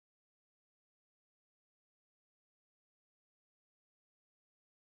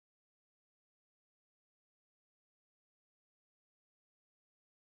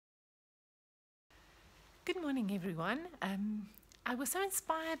Good morning, everyone. I was so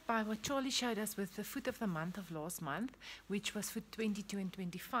inspired by what Charlie showed us with the foot of the month of last month, which was foot 22 and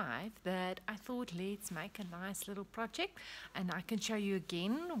 25, that I thought let's make a nice little project, and I can show you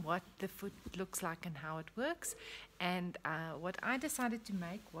again what the foot looks like and how it works. And what I decided to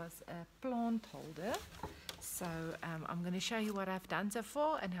make was a plant holder. So I'm going to show you what I've done so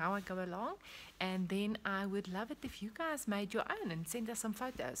far and how I go along, and then I would love it if you guys made your own and send us some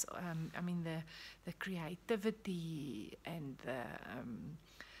photos. I mean the creativity and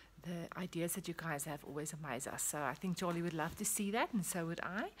the ideas that you guys have always amaze us. So I think Charlie would love to see that, and so would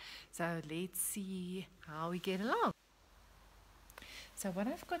I. So let's see how we get along. So what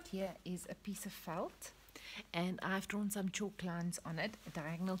I've got here is a piece of felt, and I've drawn some chalk lines on it,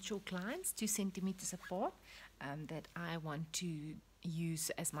 diagonal chalk lines 2 centimeters apart, that I want to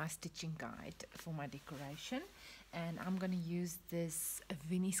use as my stitching guide for my decoration. And I'm going to use this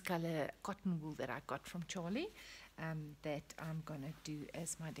Venice color cotton wool that I got from Charlie, that I'm going to do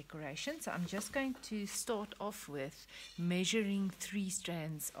as my decoration. So I'm just going to start off with measuring 3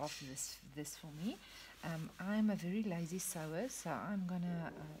 strands of this for me. I'm a very lazy sewer, so I'm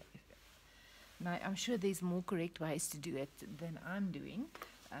gonna now I'm sure there's more correct ways to do it than I'm doing,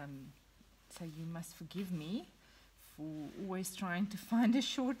 so you must forgive me for always trying to find a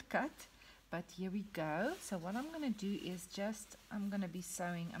shortcut, but here we go. So what I'm going to do is I'm going to be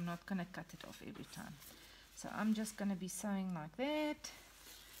sewing. I'm not going to cut it off every time, so I'm just going to be sewing like that,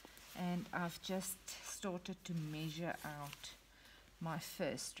 and I've just started to measure out my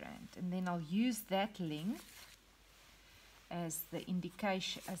first strand, and then I'll use that length as the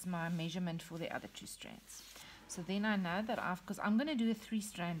indication, as my measurement for the other 2 strands. So then I know that because I'm going to do a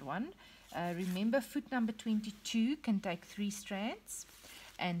 3-strand one. Remember, foot number 22 can take 3 strands,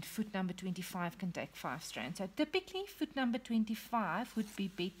 and foot number 25 can take 5 strands. So typically foot number 25 would be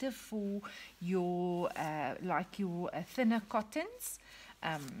better for your thinner cottons.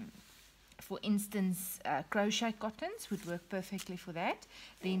 For instance, crochet cottons would work perfectly for that.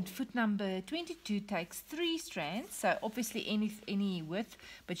 Then foot number 22 takes 3 strands, so obviously any width,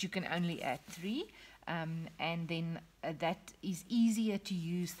 but you can only add 3. And then that is easier to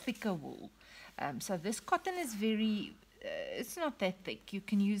use thicker wool. So this cotton is it's not that thick. You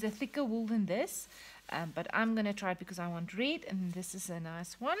can use a thicker wool than this, but I'm going to try it because I want red, and this is a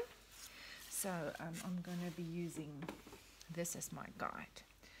nice one. So I'm going to be using this as my guide.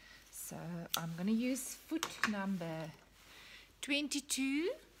 So I'm going to use foot number 22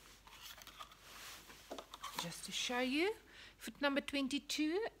 just to show you. Foot number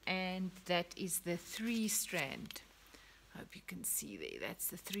 22, and that is the 3-strand. Hope you can see there. That's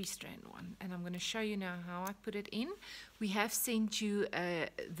the 3-strand one, and I'm going to show you now how I put it in. We have sent you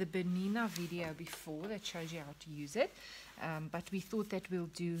the Bernina video before that shows you how to use it, but we thought that we'll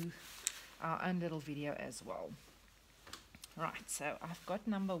do our own little video as well. Right, so I've got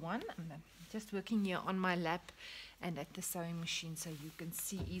number 1. I'm just working here on my lap and at the sewing machine so you can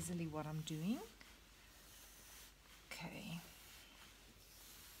see easily what I'm doing. Okay.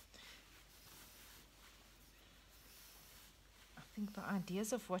 I think the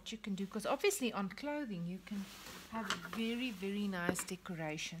ideas of what you can do, because obviously on clothing you can have very, very nice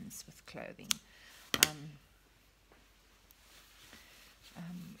decorations with clothing.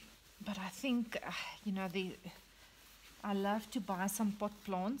 But I think, I love to buy some pot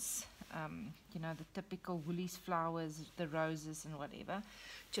plants, the typical woolies flowers, the roses and whatever,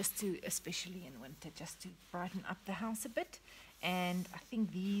 especially in winter, just to brighten up the house a bit. And I think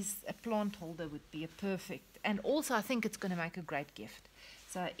a plant holder would be a perfect, and also I think it's going to make a great gift.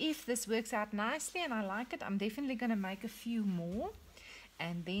 So if this works out nicely and I like it, I'm definitely going to make a few more.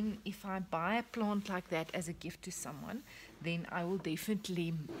 And then if I buy a plant like that as a gift to someone, then I will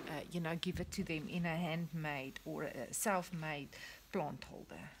definitely, give it to them in a handmade or a self-made plant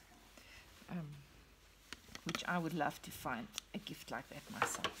holder, which I would love to find a gift like that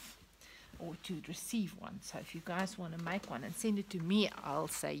myself, or to receive one. So if you guys want to make one and send it to me, I'll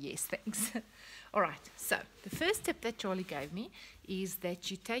say yes, thanks. All right, so the first tip that Charlie gave me is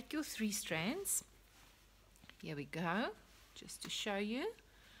that you take your 3 strands. Here we go. Just to show you,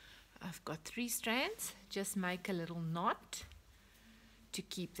 I've got 3 strands. Just make a little knot to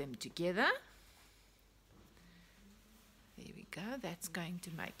keep them together. There we go. That's going to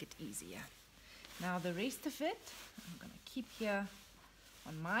make it easier. Now the rest of it I'm going to keep here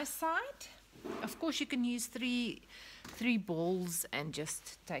on my side. Of course you can use three balls and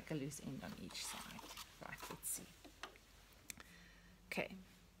just take a loose end on each side. Right, let's see. Okay.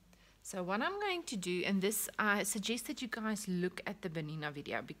 So what I'm going to do, and this I suggest that you guys look at the Bernina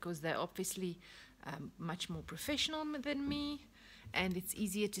video because they're obviously much more professional than me, and it's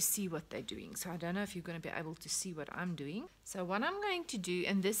easier to see what they're doing. So I don't know if you're going to be able to see what I'm doing. So what I'm going to do,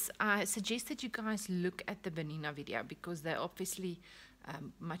 and this I suggest that you guys look at the Bernina video, because they're obviously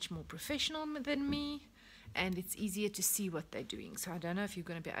much more professional than me, and it's easier to see what they're doing. So I don't know if you're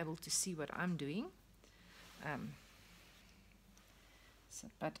going to be able to see what I'm doing.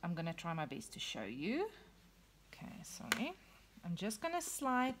 But I'm going to try my best to show you. Okay, sorry. I'm just going to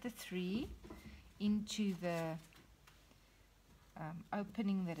slide the 3 into the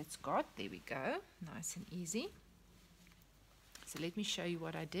opening that it's got. There we go. Nice and easy. So let me show you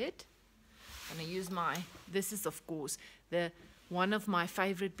what I did. I'm going to use this is of course one of my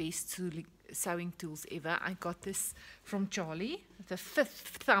favorite best sewing tools ever. I got this from Charlie, the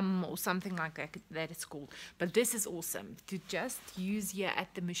 5th thumb or something like that it's called. But this is awesome to just use here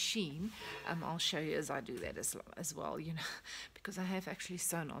at the machine. I'll show you as I do that as well, you know, because I have actually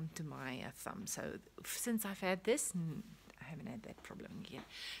sewn onto my thumb. So since I've had this, I haven't had that problem again.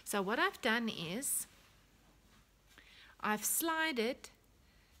 So what I've done is I've slided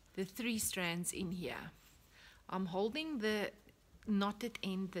the 3 strands in here. I'm holding the knotted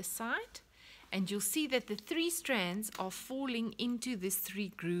end this side, and you'll see that the 3 strands are falling into these 3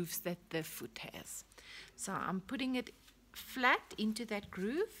 grooves that the foot has. So I'm putting it flat into that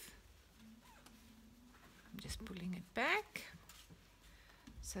groove. I'm just pulling it back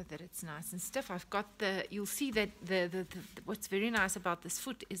so that it's nice and stiff. I've got you'll see that what's very nice about this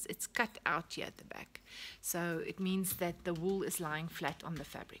foot is it's cut out here at the back. So it means that the wool is lying flat on the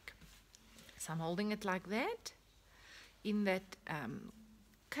fabric. So I'm holding it like that in that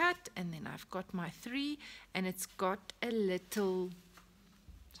cut, and then I've got my 3, and it's got a little,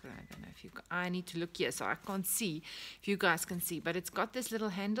 sorry, I don't know if I need to look here so I can't see if you guys can see, but it's got this little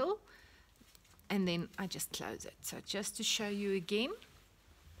handle, and then I just close it. So just to show you again,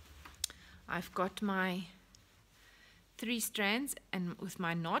 I've got my 3 strands, and with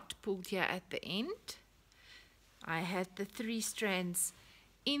my knot pulled here at the end, I had the 3 strands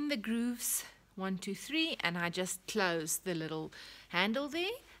in the grooves, 1, 2, 3, and I just close the little handle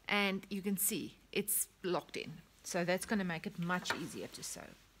there, and you can see it's locked in. So that's going to make it much easier to sew.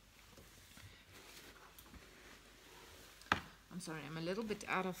 I'm sorry, I'm a little bit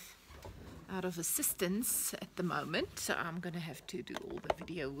out of assistance at the moment, so I'm going to have to do all the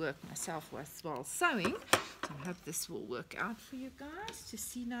video work myself while sewing. So I hope this will work out for you guys to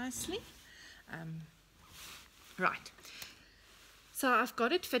see nicely. Right. So I've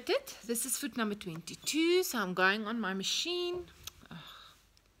got it fitted. This is foot number 22. So I'm going on my machine.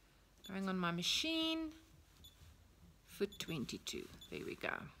 Foot 22. There we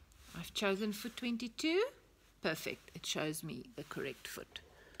go. I've chosen foot 22. Perfect. It shows me the correct foot.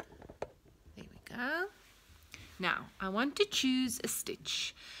 There we go. Now I want to choose a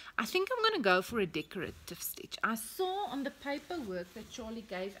stitch. I think I'm going to go for a decorative stitch. I saw on the paperwork that Charlie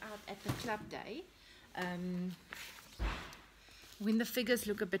gave out at the club day, when the figures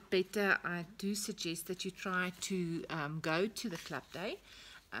look a bit better, I do suggest that you try to go to the club day,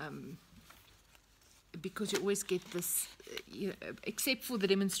 because you always get this, except for the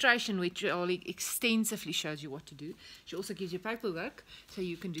demonstration, which Charlie extensively shows you what to do. She also gives you paperwork, so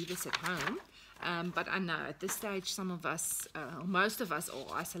you can do this at home. But I know at this stage some of us, most of us are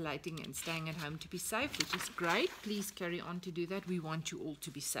isolating and staying at home to be safe, which is great. Please carry on to do that. We want you all to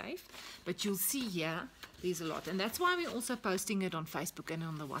be safe. But you'll see here, there's a lot. And that's why we're also posting it on Facebook and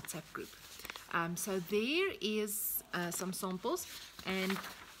on the WhatsApp group. So there is some samples. And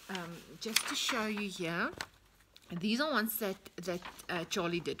just to show you here, these are ones that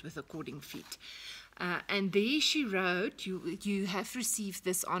Charlie did with the cording feet. And there she wrote, you have received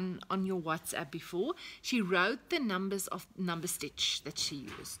this on your WhatsApp before, she wrote the numbers of number stitch that she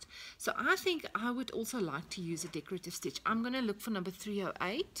used. So I think I would also like to use a decorative stitch. I'm going to look for number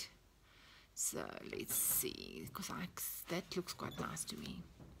 308. So let's see, because that looks quite nice to me.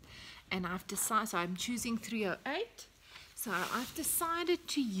 And I've decided, so I'm choosing 308. So I've decided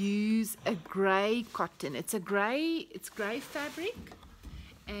to use a grey cotton. It's grey fabric.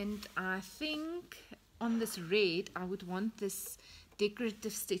 And I think on this red, I would want this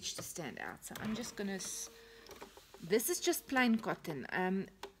decorative stitch to stand out. So I'm just going to, this is just plain cotton. I'm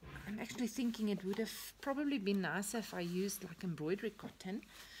actually thinking it would have probably been nicer if I used like embroidery cotton,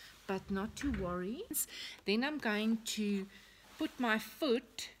 but not to worry. Then I'm going to put my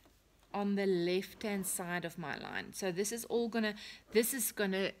foot on the left hand side of my line. So this is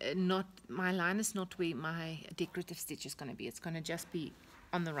not, my line is not where my decorative stitch is going to be. It's going to just be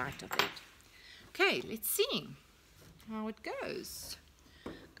on the right of it. Okay, let's see how it goes.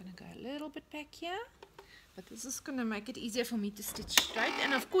 I'm going to go a little bit back here. But this is going to make it easier for me to stitch straight.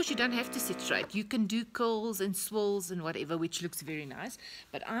 And of course you don't have to stitch straight. You can do curls and swirls and whatever, which looks very nice.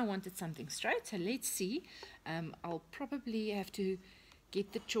 But I wanted something straight, so let's see. I'll probably have to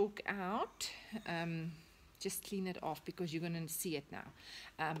get the chalk out. Just clean it off because you're going to see it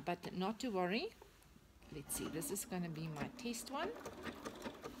now. But not to worry. Let's see, this is going to be my test one.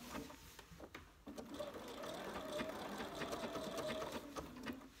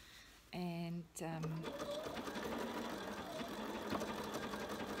 And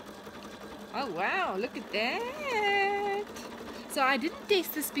oh wow, look at that. So I didn't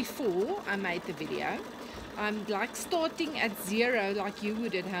test this before I made the video. I'm like starting at zero like you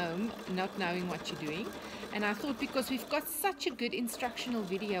would at home, not knowing what you're doing. And I thought, because we've got such a good instructional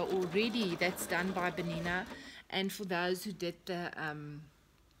video already that's done by Bernina, and for those who did the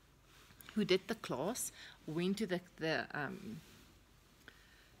class, went to the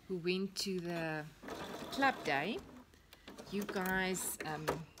who went to the club day, you guys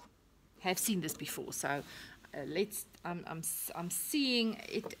have seen this before. So I'm seeing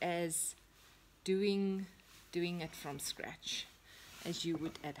it as doing it from scratch, as you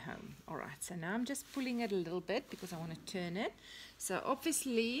would at home. All right, so now I'm just pulling it a little bit because I want to turn it. So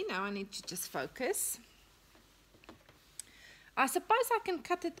obviously now I need to just focus. I suppose I can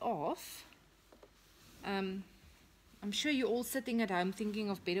cut it off. I'm sure you're all sitting at home thinking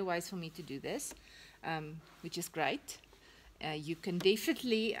of better ways for me to do this, which is great. You can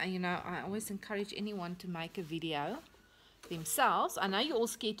definitely, you know, I always encourage anyone to make a video themselves. I know you're all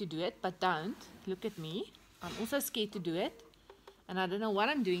scared to do it, but don't. Look at me. I'm also scared to do it. And I don't know what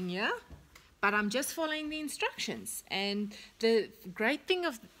I'm doing here, but I'm just following the instructions. And the great thing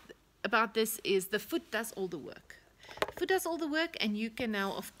about this is the foot does all the work. The foot does all the work, and you can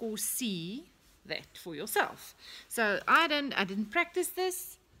now, of course, see that for yourself. So I didn't practice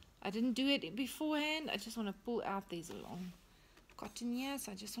this. I didn't do it beforehand. I just want to pull out. There's a long cotton here,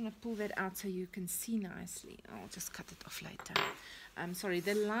 so I just want to pull that out so you can see nicely. I'll just cut it off later. I'm sorry,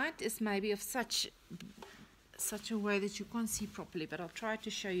 the light is maybe of such a way that you can't see properly, but I'll try to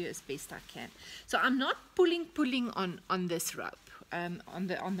show you as best I can. So I'm not pulling on this rope, on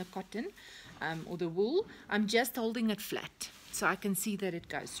the cotton or the wool. I'm just holding it flat so I can see that it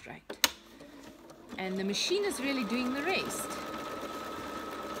goes straight. And the machine is really doing the rest.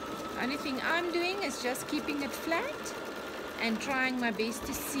 The only thing I'm doing is just keeping it flat and trying my best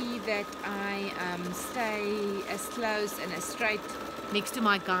to see that I stay as close and as straight next to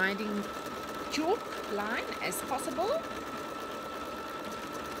my guiding chalk line as possible.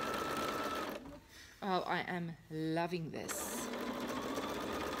 Oh, I am loving this.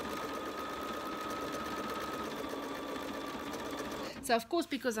 So of course,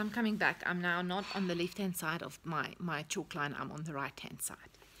 because I'm coming back, I'm now not on the left hand side of my chalk line, I'm on the right hand side.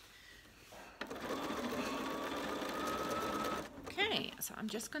 Okay, so I'm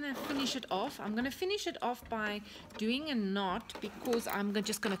just going to finish it off. I'm going to finish it off by doing a knot because I'm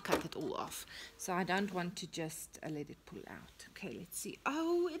just going to cut it all off. So I don't want to just let it pull out. Okay, let's see.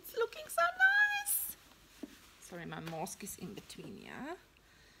 Oh, it's looking so nice. Sorry, my mask is in between here.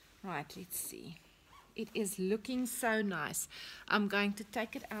 Right, let's see. It is looking so nice. I'm going to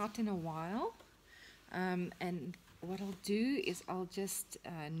take it out in a while. And what I'll do is I'll just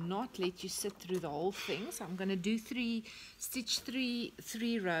not let you sit through the whole thing. So I'm going to do stitch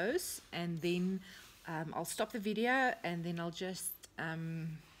three rows, and then I'll stop the video, and then I'll just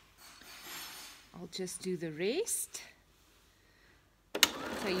do the rest.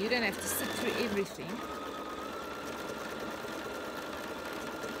 So you don't have to sit through everything.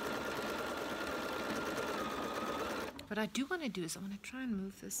 What I do want to do is I want to try and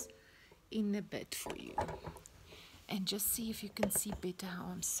move this in a bit for you and just see if you can see better how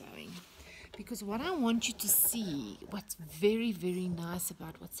I'm sewing, because what I want you to see, what's very, very nice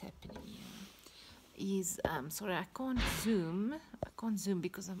about what's happening here is, sorry, I can't zoom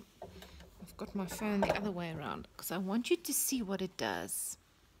because I've got my phone the other way around, because I want you to see what it does.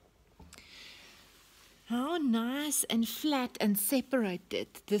 How nice and flat and separated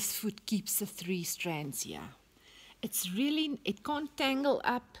this foot keeps the 3 strands here. It's really, it can't tangle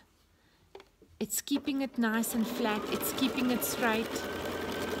up. It's keeping it nice and flat. It's keeping it straight.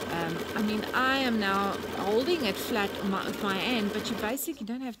 I mean, I am now holding it flat with my hand, but you basically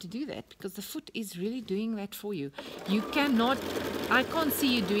don't have to do that because the foot is really doing that for you. You cannot, I can't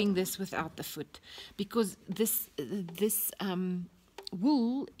see you doing this without the foot, because this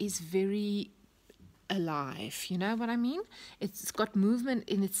wool is very alive, you know what I mean? It's got movement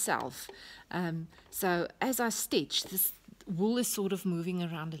in itself. So as I stitch, wool is sort of moving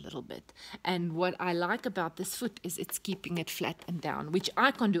around a little bit. And what I like about this foot is it's keeping it flat and down, which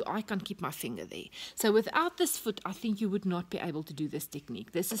I can't do. I can't keep my finger there. So without this foot, I think you would not be able to do this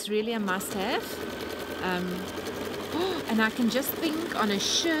technique. This is really a must-have. And I can just think on a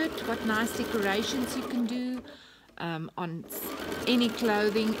shirt what nice decorations you can do, on any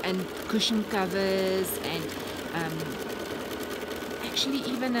clothing and cushion covers, and actually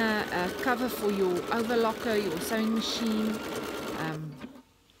even a cover for your overlocker, your sewing machine.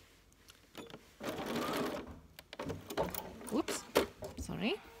 Whoops,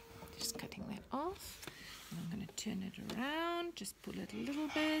 sorry, just cutting that off. And I'm going to turn it around, just pull it a little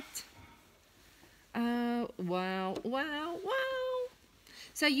bit. Wow, wow, wow.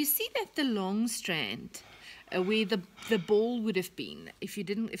 So you see that the long strand, where the ball would have been,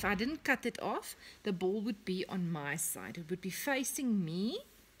 if I didn't cut it off, the ball would be on my side. It would be facing me.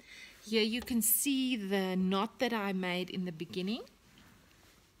 Here you can see the knot that I made in the beginning.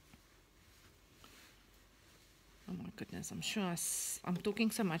 Oh my goodness, I'm sure I'm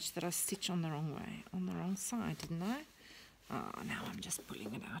talking so much that I stitched on the wrong way, on the wrong side, didn't I? Oh, now I'm just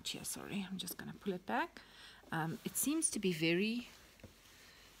pulling it out here, sorry. I'm just going to pull it back. It seems to be very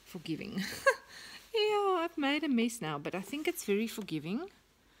forgiving. Yeah, I've made a mess now, but I think it's very forgiving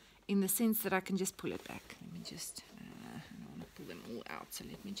in the sense that I can just pull it back. Let me just, I don't want to pull them all out, so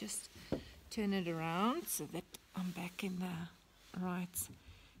let me just turn it around so that I'm back in the right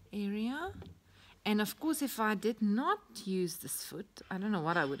area. And of course, if I did not use this foot, I don't know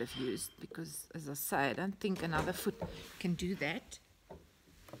what I would have used, because as I say, I don't think another foot can do that.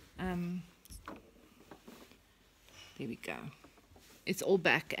 There we go. It's all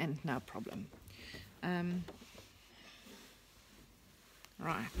back and no problem.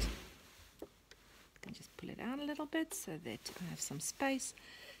 Right. I can just pull it out a little bit so that I have some space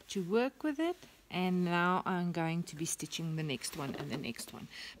to work with it. And now I'm going to be stitching the next one and the next one.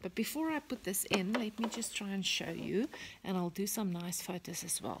 But before I put this in, let me just try and show you, and I'll do some nice photos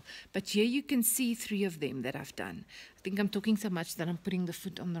as well. But here you can see 3 of them that I've done. I think I'm talking so much that I'm putting the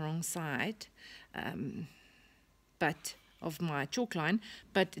foot on the wrong side but of my chalk line,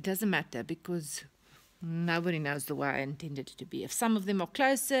 but it doesn't matter because nobody knows the way I intended it to be. If some of them are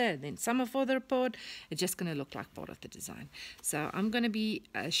closer, then some are further apart, it's just going to look like part of the design. So I'm going to be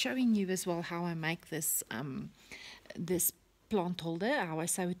showing you as well how I make this this plant holder, how I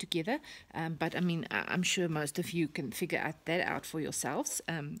sew it together. But I mean, I'm sure most of you can figure that out for yourselves.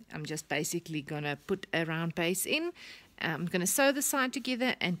 I'm just basically going to put a round base in. I'm going to sew the side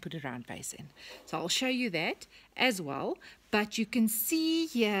together and put a round base in. So I'll show you that as well. But you can see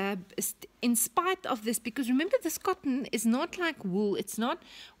here, in spite of this, because remember this cotton is not like wool, it's not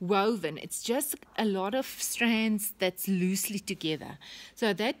woven, it's just a lot of strands that's loosely together.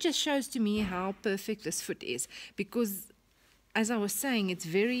 So that just shows to me how perfect this foot is, because as I was saying, it's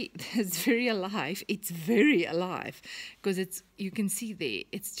very alive. It's very alive because you can see there,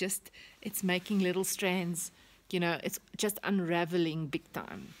 it's making little strands, you know, it's just unraveling big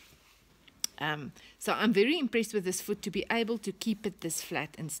time. So I'm very impressed with this foot to be able to keep it this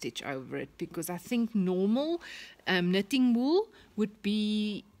flat and stitch over it, because I think normal knitting wool would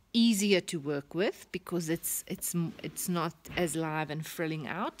be easier to work with because it's not as live and frilling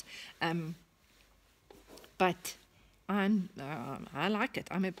out. But I like it.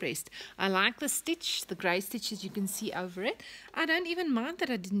 I'm impressed. I like the stitch, the grey stitches you can see over it. I don't even mind that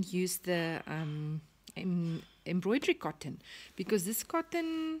I didn't use the embroidery cotton, because this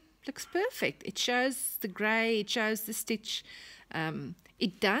cotton looks perfect. It shows the grey, it shows the stitch.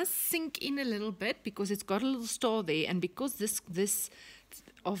 It does sink in a little bit because it's got a little star there, and because this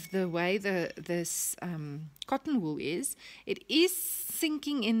of the way this cotton wool is, it is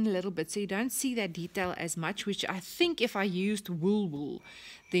sinking in a little bit, so you don't see that detail as much, which I think if I used wool,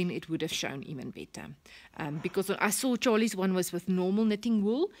 then it would have shown even better. Because I saw Charlie's one was with normal knitting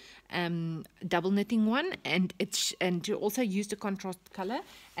wool, double knitting one, and you also used a contrast color,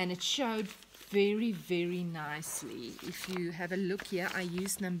 and it showed very, very nicely. If you have a look here, I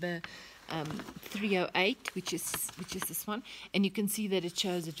used number 308, which is this one, and you can see that it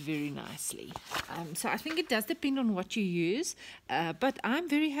shows it very nicely. So I think it does depend on what you use, but I'm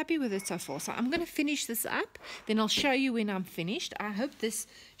very happy with it so far. So I'm going to finish this up, then I'll show you when I'm finished. I hope this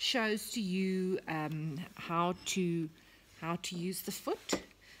shows to you how to use the foot.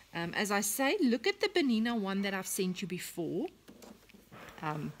 As I say, look at the Bernina one that I've sent you before.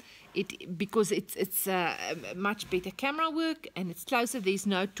 Because it's much better camera work and it's closer. There's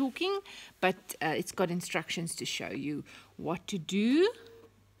no talking, but it's got instructions to show you what to do.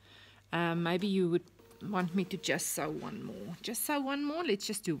 Maybe you would want me to just sew one more. Just sew one more. Let's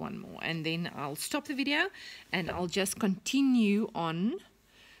just do one more, and then I'll stop the video and I'll just continue on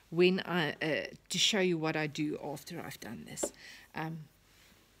when I to show you what I do after I've done this. Right,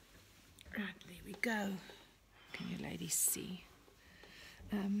 there we go. Can you ladies see?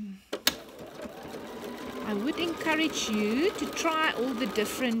 I would encourage you to try all the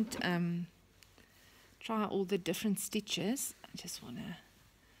different stitches. I just want to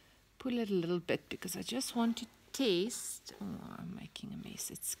pull it a little bit because I just want to test. Oh, I'm making a mess.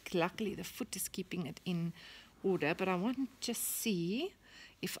 It's luckily the foot is keeping it in order, but I want to just see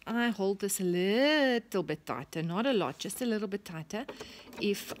if I hold this a little bit tighter, not a lot, just a little bit tighter,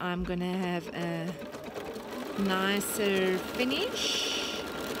 if I'm going to have a nicer finish.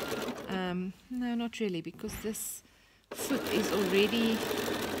 No, not really, because this foot is already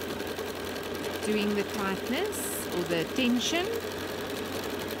doing the tightness or the tension.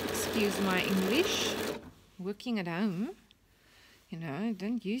 Excuse my English. Working at home, you know,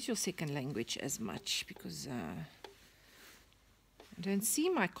 don't use your second language as much because I don't see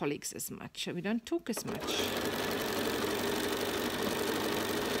my colleagues as much. We don't talk as much.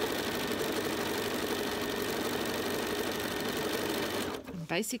 I'm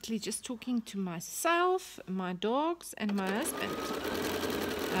basically just talking to myself, my dogs, and my husband.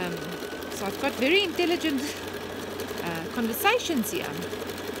 So I've got very intelligent conversations here.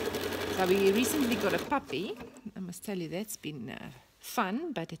 So we recently got a puppy. I must tell you that's been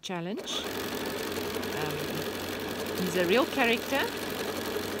fun, but a challenge. He's a real character.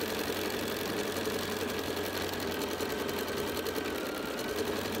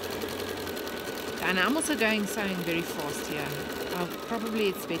 And I'm also going sewing very fast here. Probably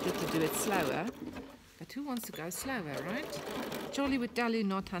it's better to do it slower. But who wants to go slower, right? Charlie would tell you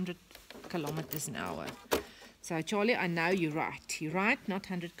not 100 kilometers an hour. So Charlie, I know you're right. You're right, not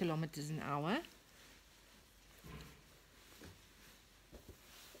 100 kilometers an hour.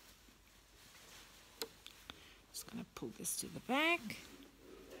 Just going to pull this to the back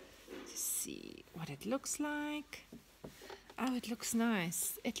to see what it looks like. Oh, it looks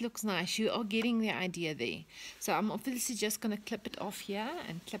nice. It looks nice. You are getting the idea there. So I'm obviously just going to clip it off here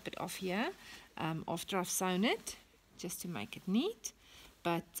and clip it off here after I've sewn it, just to make it neat.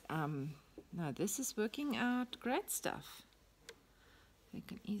 But no, this is working out great stuff. You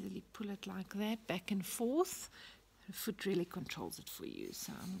can easily pull it like that, back and forth. The foot really controls it for you.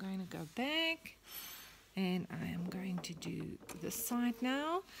 So I'm going to go back, and I am going to do this side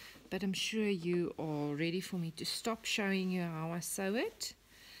now. But I'm sure you are ready for me to stop showing you how I sew it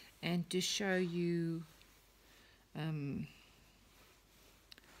and to show you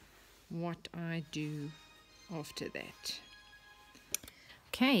what I do after that.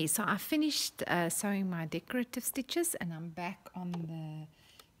 Okay, so I finished sewing my decorative stitches, and I'm back on the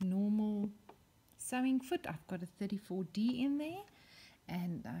normal sewing foot. I've got a 34D in there,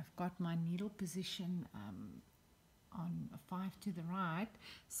 and I've got my needle position on a 5 to the right,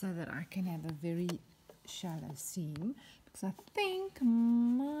 so that I can have a very shallow seam, because I think I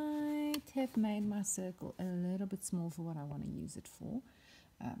might have made my circle a little bit small for what I want to use it for.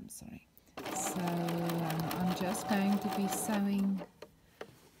 Sorry. So I'm just going to be sewing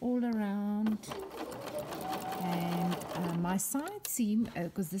all around, and my side seam,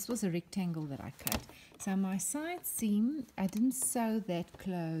 because this was a rectangle that I cut, so my side seam, I didn't sew that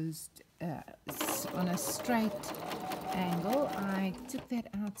closed on a straight angle. I took that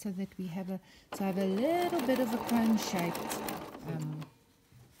out so that we have I have a little bit of a cone shaped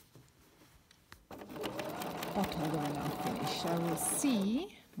bottle when I'm finished. So we'll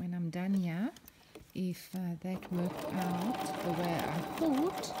see when I'm done here if that worked out the way I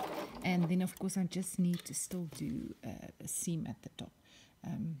thought. And then of course I just need to still do a seam at the top.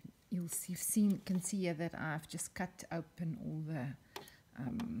 You'll can see here that I've just cut open all the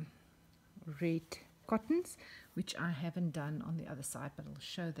red cottons, which I haven't done on the other side, but I'll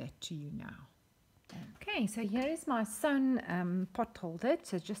show that to you now. Okay, so here is my sewn pot holder.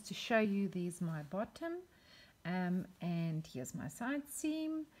 So just to show you, there's my bottom, and here's my side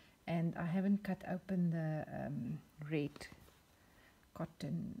seam, and I haven't cut open the red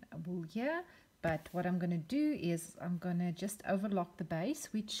cotton wool here. But what I'm going to do is I'm going to just overlock the base,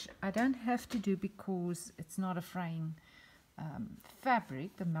 which I don't have to do because it's not a fraying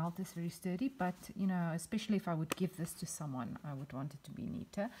fabric. The melt is very sturdy, but you know, especially if I would give this to someone, I would want it to be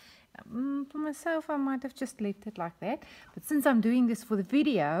neater. For myself, I might have just left it like that, but since I'm doing this for the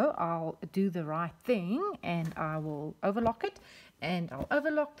video, I'll do the right thing, and I will overlock it, and I'll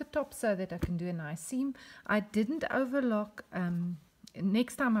overlock the top so that I can do a nice seam. I didn't overlock.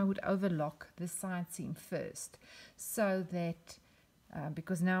 Next time I would overlock the side seam first, so that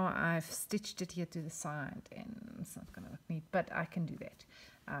because now I've stitched it here to the side and it's not going to look neat, but I can do that.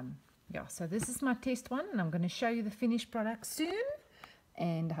 Yeah, so this is my test one, and I'm going to show you the finished product soon,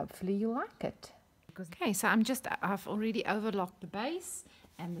 and hopefully you like it. Okay, so I've already overlocked the base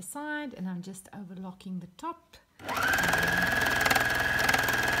and the side, and I'm just overlocking the top.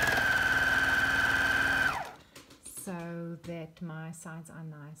 So that my sides are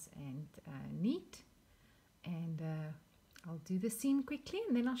nice and neat. And I'll do the seam quickly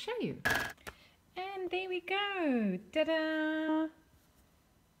and then I'll show you. And there we go. Ta-da!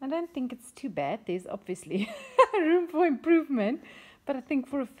 I don't think it's too bad. There's obviously room for improvement, but I think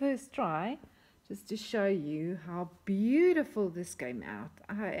for a first try, just to show you how beautiful this came out.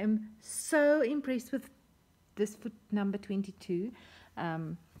 I am so impressed with this foot number 22.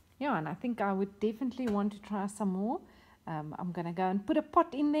 Yeah, and I think I would definitely want to try some more. I'm going to go and put a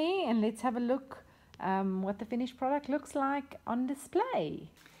pot in there, and let's have a look what the finished product looks like on display.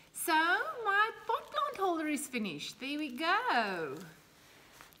 So my pot plant holder is finished. There we go.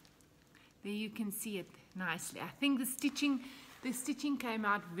 There you can see it nicely. I think the stitching came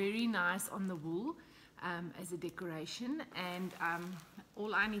out very nice on the wool as a decoration, and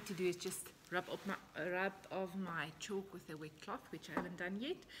all I need to do is just rub off my chalk with a wet cloth, which I haven't done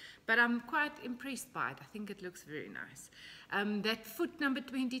yet, but I'm quite impressed by it. I think it looks very nice. That foot number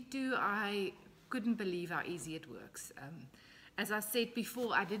 22, I couldn't believe how easy it works. As I said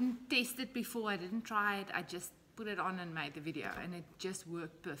before, I didn't test it before, I didn't try it, I just put it on and made the video, and it just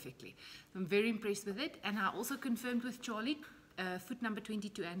worked perfectly. I'm very impressed with it, and I also confirmed with Charlie, foot number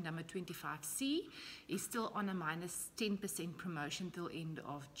 22 and number 25C is still on a minus 10% promotion till end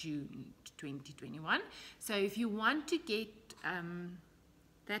of June 2021. So if you want to get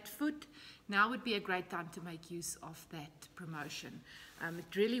that foot, now would be a great time to make use of that promotion.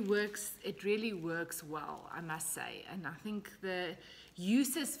 It really works well, I must say, and I think the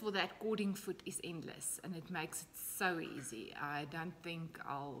uses for that cording foot is endless, and it makes it so easy. I don't think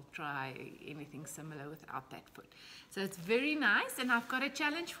I'll try anything similar without that foot. So it's very nice, and I've got a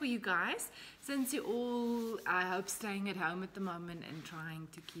challenge for you guys. Since you're all, I hope, staying at home at the moment and trying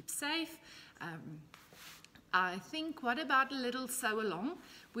to keep safe, I think, what about a little sew along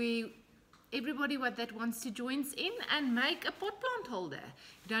where everybody that wants to joins in and make a pot plant holder.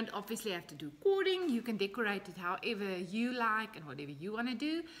 You don't obviously have to do cording. You can decorate it however you like and whatever you want to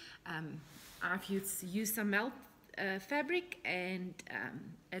do. I've used some melt fabric and,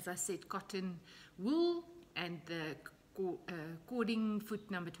 as I said, cotton wool and the cording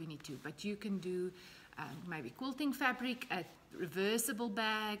foot number 22. But you can do maybe quilting fabric, a reversible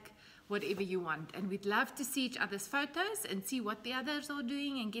bag, whatever you want. And we'd love to see each other's photos and see what the others are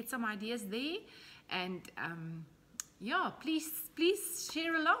doing and get some ideas there. And yeah, please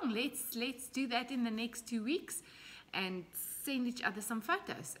share along. Let's do that in the next 2 weeks and send each other some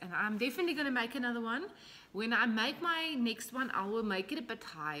photos. And I'm definitely going to make another one. When I make my next one, I will make it a bit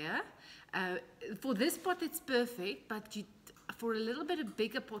higher. For this pot, it's perfect, but for a little bit of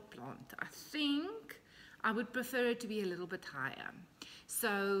bigger pot plant, I think I would prefer it to be a little bit higher.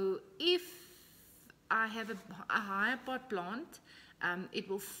 So if I have a higher pot plant, it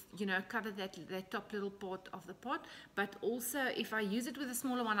will, cover that top little part of the pot. But also, if I use it with a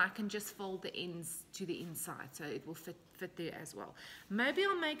smaller one, I can just fold the ends to the inside, so it will fit there as well. Maybe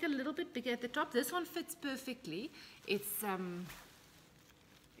I'll make a little bit bigger at the top. This one fits perfectly. It's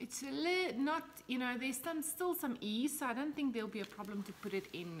a little not, there's still some ease, so I don't think there'll be a problem to put it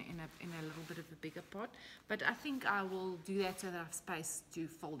in a little bit of a bigger pot. But I think I will do that so that I have space to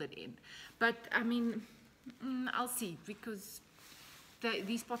fold it in. But I mean, I'll see, because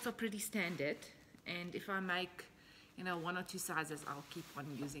these pots are pretty standard, and if I make 1 or 2 sizes, I'll keep on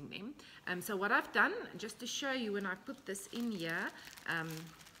using them. So what I've done, just to show you, when I put this in here,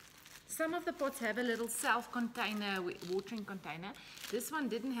 some of the pots have a little self-container, watering container. This one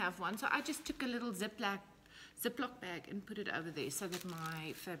didn't have one, so I just took a little Ziploc bag and put it over there so that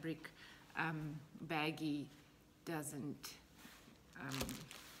my fabric baggie doesn't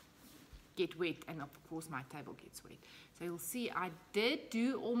get wet, and of course my table gets wet. So you'll see I did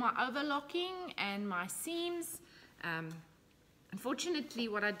do all my overlocking and my seams. Unfortunately,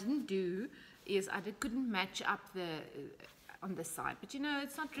 what I didn't do is couldn't match up on the side, but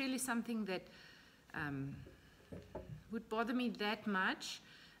it's not really something that would bother me that much,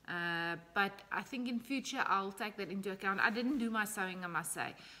 but I think in future I'll take that into account. I didn't do my sewing, I must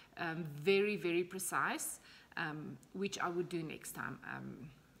say, very, very precise, which I would do next time.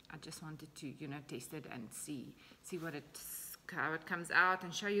 I just wanted to test it and see how it comes out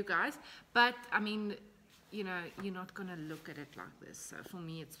and show you guys. But I mean, you're not going to look at it like this, so for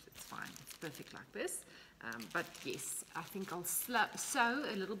me it's fine, it's perfect like this. But yes, I think I'll sew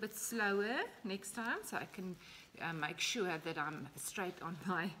a little bit slower next time, so I can make sure that I'm straight on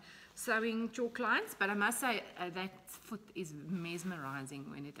my sewing chalk lines. But I must say that foot is mesmerizing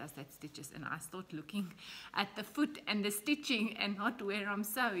when it does that stitches, and I start looking at the foot and the stitching and not where I'm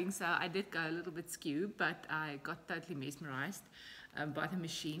sewing. So I did go a little bit skew, but I got totally mesmerized by the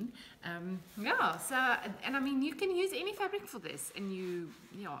machine. Yeah, so, and I mean, you can use any fabric for this, and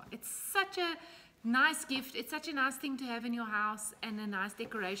it's such a nice gift. It's such a nice thing to have in your house, and a nice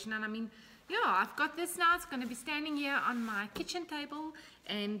decoration. And I mean, yeah, I've got this now. It's going to be standing here on my kitchen table,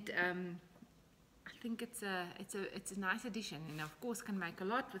 and I think it's a nice addition. And of course, can make a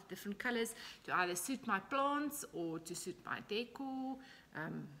lot with different colors to either suit my plants or to suit my decor.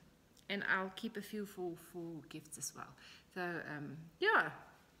 And I'll keep a few for gifts as well. So yeah,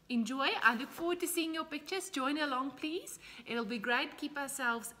 enjoy. I look forward to seeing your pictures. Join along, please. It'll be great. Keep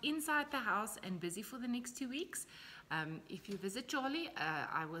ourselves inside the house and busy for the next 2 weeks. If you visit Charlie,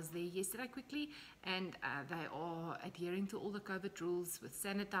 I was there yesterday quickly, and they are adhering to all the COVID rules with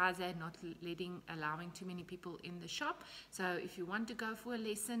sanitizer, not allowing too many people in the shop. So if you want to go for a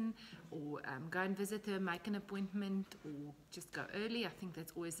lesson, or go and visit her, make an appointment, or just go early, I think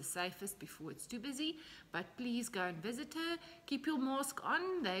that's always the safest before it's too busy. But please go and visit her. Keep your mask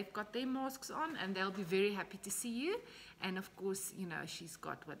on. They've got their masks on, and they'll be very happy to see you. And of course, she's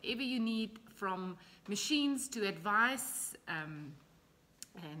got whatever you need, from machines to advice,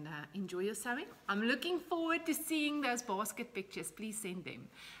 and enjoy your sewing. I'm looking forward to seeing those basket pictures. Please send them.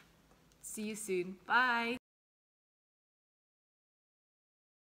 See you soon. Bye.